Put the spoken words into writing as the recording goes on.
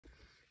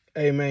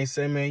Hey, man,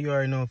 say, man, you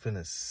already know I'm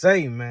finna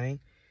say, man.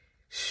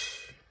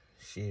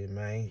 Shit,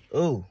 man.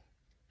 Ooh,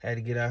 had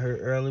to get out here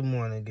early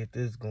morning, get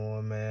this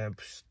going, man.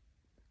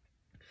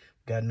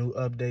 Got new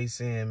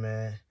updates in,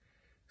 man.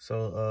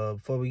 So,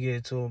 before we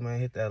get to it, man,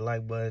 hit that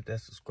like button, hit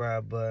that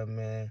subscribe button,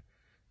 man.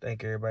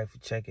 Thank everybody for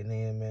checking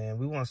in, man.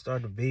 We want to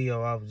start the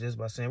video off just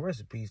by saying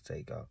recipes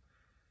Takeoff.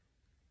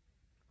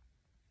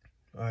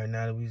 All right,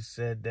 now that we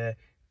said that,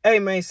 hey,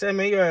 man, say,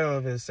 man, you already know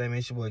what I'm finna say, man.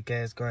 It's your boy,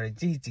 Cass Carter,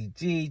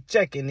 GTG,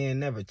 checking in,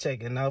 never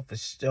checking out for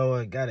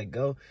sure. Gotta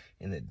go.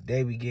 And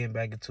today we getting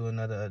back into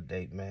another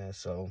update, man.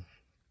 So,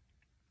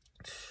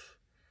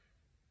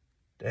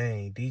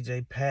 dang,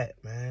 DJ Pat,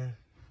 man.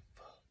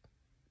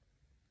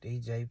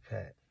 DJ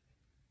Pat.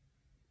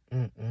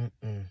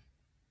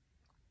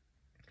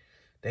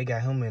 They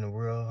got him in a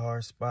real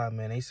hard spot,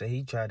 man. They say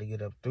he tried to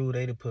get up through.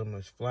 They done put him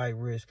in flight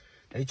risk.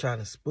 They trying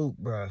to spook,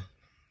 bro.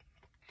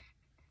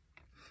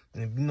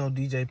 And if you know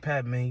DJ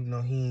Pat, man, you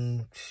know he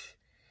ain't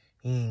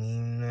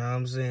even, you know what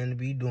I'm saying, to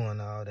be doing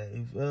all that.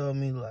 You feel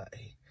me?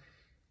 Like,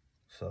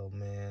 so,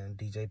 man,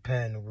 DJ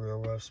Pat in a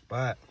real rough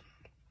spot.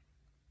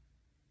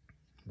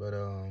 But,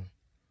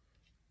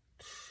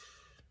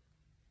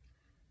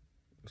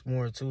 it's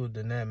more to it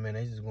than that, man.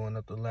 They just going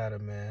up the ladder,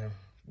 man.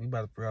 We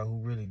about to figure out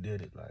who really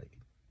did it, like.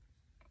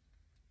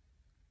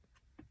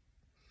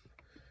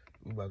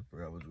 We about to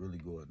figure out what's really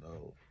going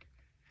on.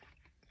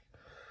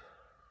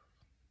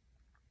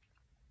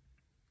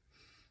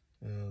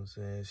 You know what I'm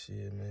saying?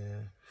 Shit,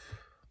 man.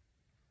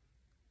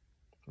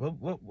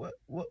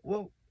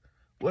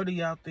 What do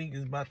y'all think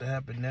is about to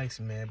happen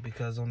next, man?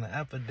 Because on the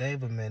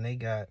affidavit, man, they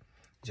got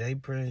Jay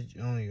Prince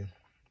Jr.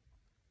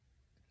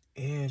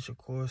 and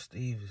Shakur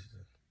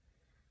Stevenson.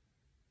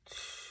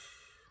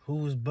 Who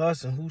was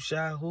busting? Who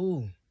shot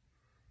who?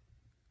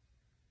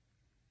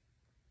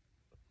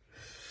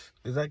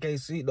 Because I can't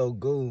see no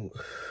goon.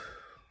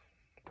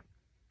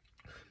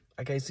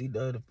 I can't see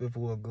the other fifth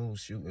ward goon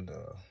shooting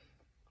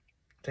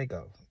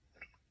Takeoff.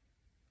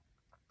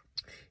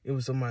 It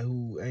was somebody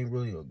who ain't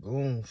really a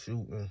goon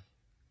shooting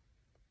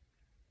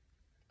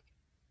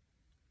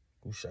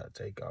who shot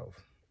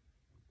Takeoff.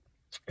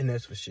 And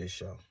that's for shit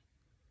show.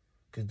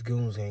 Because the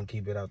goons can't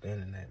keep it out the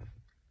internet.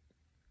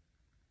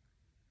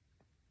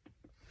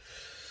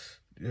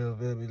 You know,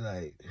 feel me?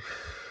 Like,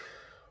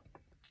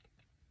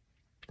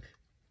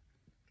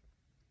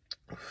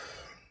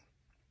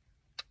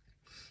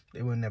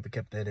 they would never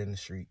kept that in the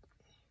street.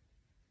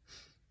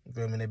 You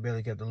feel me? They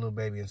barely kept the little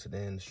baby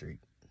incident in the street.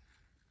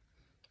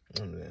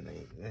 They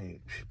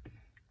ain't.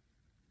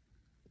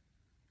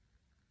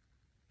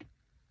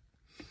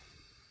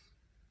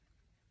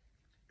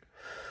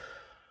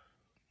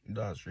 You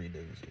know how street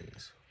niggas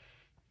is.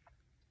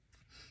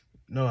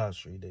 You know how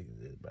street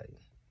niggas is, baby.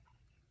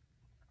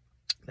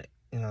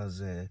 You know what I'm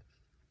saying?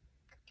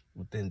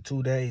 Within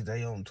 2 days,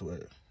 they on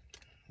Twitter.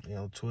 You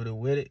know, Twitter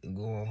with it and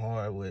going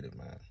hard with it,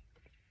 man.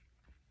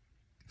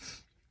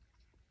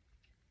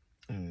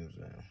 You know what I'm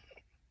saying?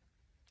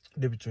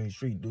 Difference between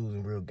street dudes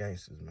and real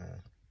gangsters, man. You know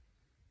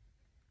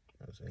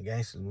what I'm saying?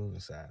 Gangsters move in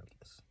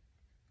silence.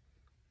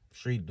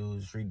 Street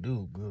dudes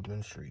grew up in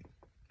the street.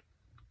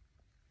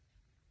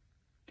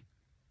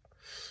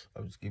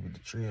 I'll just give it the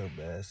trail,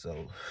 man.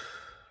 So,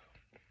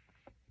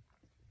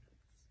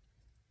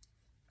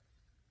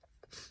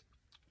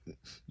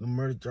 the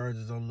murder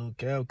charges on Lil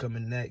Cal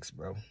coming next,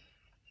 bro.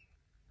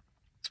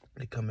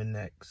 They coming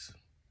next.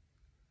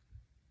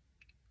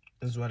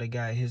 That's why they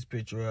got his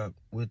picture up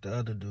with the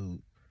other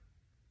dude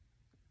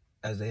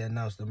as they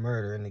announced the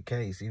murder in the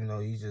case, even though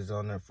he's just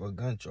on there for a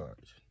gun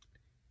charge.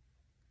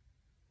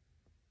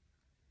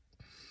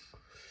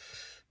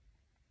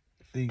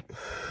 See,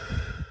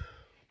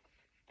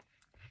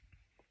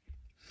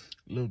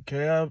 Lil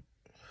Cal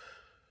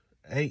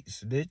ain't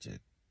snitching.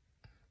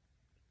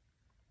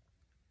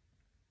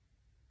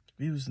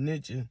 If he was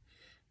snitching,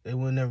 they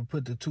would never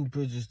put the two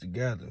pictures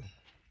together.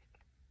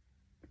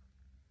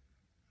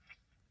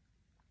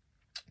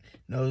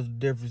 There's a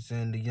difference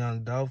in the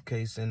Young Dolph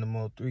case and the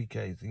Mo3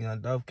 case. The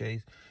Young Dolph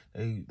case,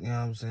 they, you know what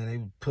I'm saying, they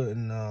were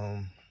putting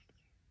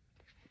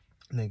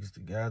niggas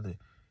together.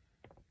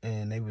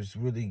 And they was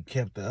really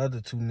kept the other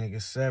two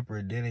niggas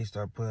separate. Then they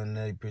start putting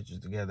their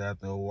pictures together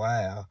after a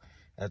while.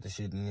 After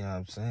shit, you know what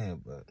I'm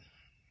saying? But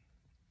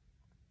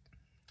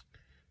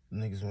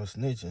niggas weren't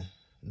snitching.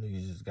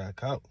 Niggas just got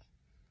caught.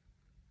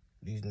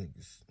 These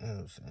niggas, you know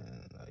what I'm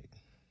saying? Like,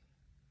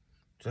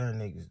 certain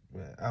niggas,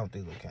 man, I don't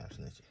think Lil Cam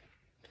snitching.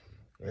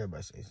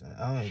 Everybody say something.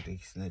 I don't even think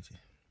he's snitching.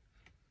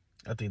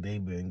 I think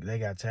they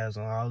got tabs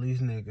on all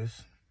these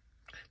niggas.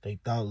 They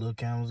thought Lil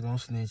Cam was gonna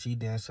snitch. He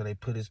didn't, so they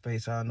put his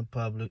face out in the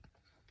public.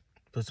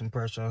 Put some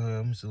pressure on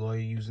him. His lawyer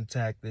using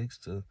tactics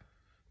to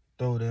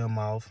throw them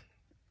off.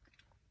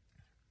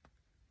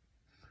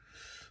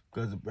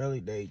 Because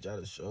apparently they try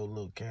to show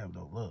Lil Cam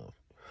no love.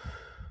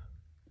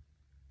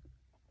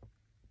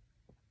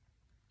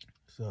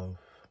 So,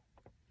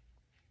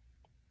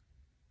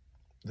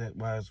 that's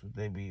why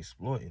they be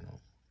exploiting him.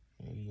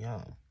 He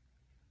young.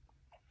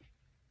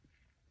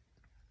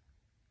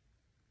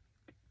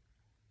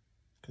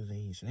 Because he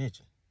ain't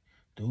snitching.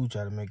 Dude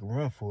tried to make a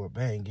run for it.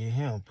 Bang, get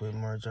him. Put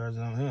murder charges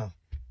on him.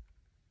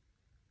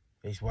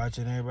 They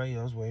watching everybody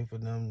else, waiting for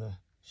them to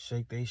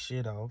shake their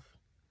shit off.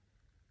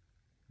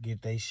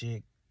 Get their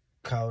shit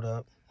caught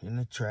up in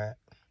the trap.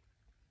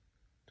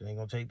 They ain't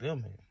gonna take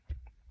them in.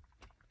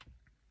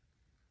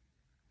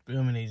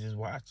 Filming, they just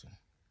watching.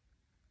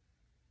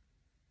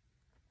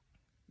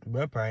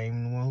 But probably ain't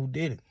even the one who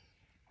did it.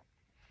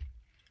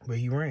 But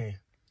he ran.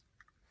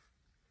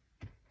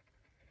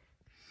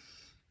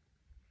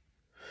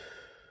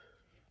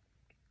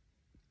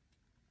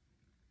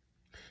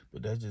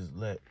 But that just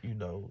let, you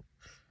know,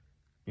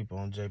 people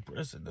on Jay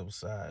Princeton's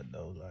side,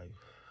 though, like,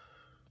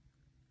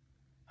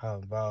 how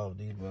involved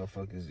these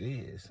motherfuckers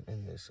is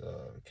in this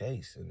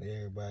case. And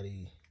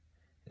everybody,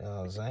 you know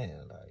what I'm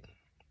saying? Like,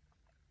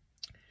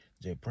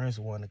 Jay Prince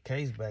won the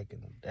case back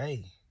in the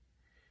day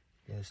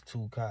against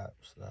 2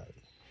 cops.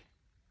 Like,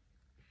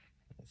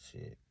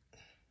 shit.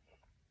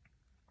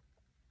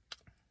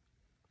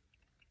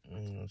 You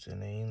know what I'm saying?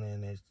 They ain't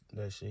letting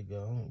that shit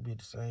go. Be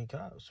the same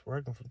cops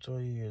working from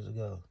 20 years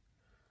ago.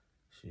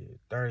 Shit,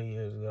 30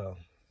 years ago.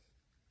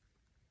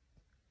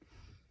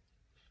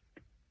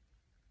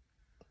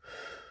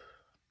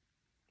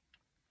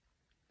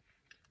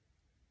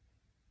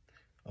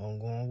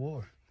 Ongoing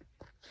war.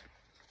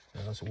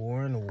 That's a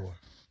war in the war.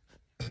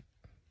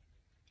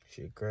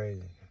 Shit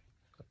crazy.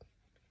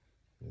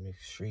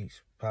 Mix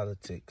streets,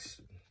 politics,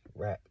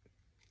 rap.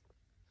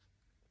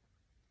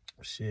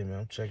 Shit, man,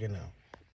 I'm checking out.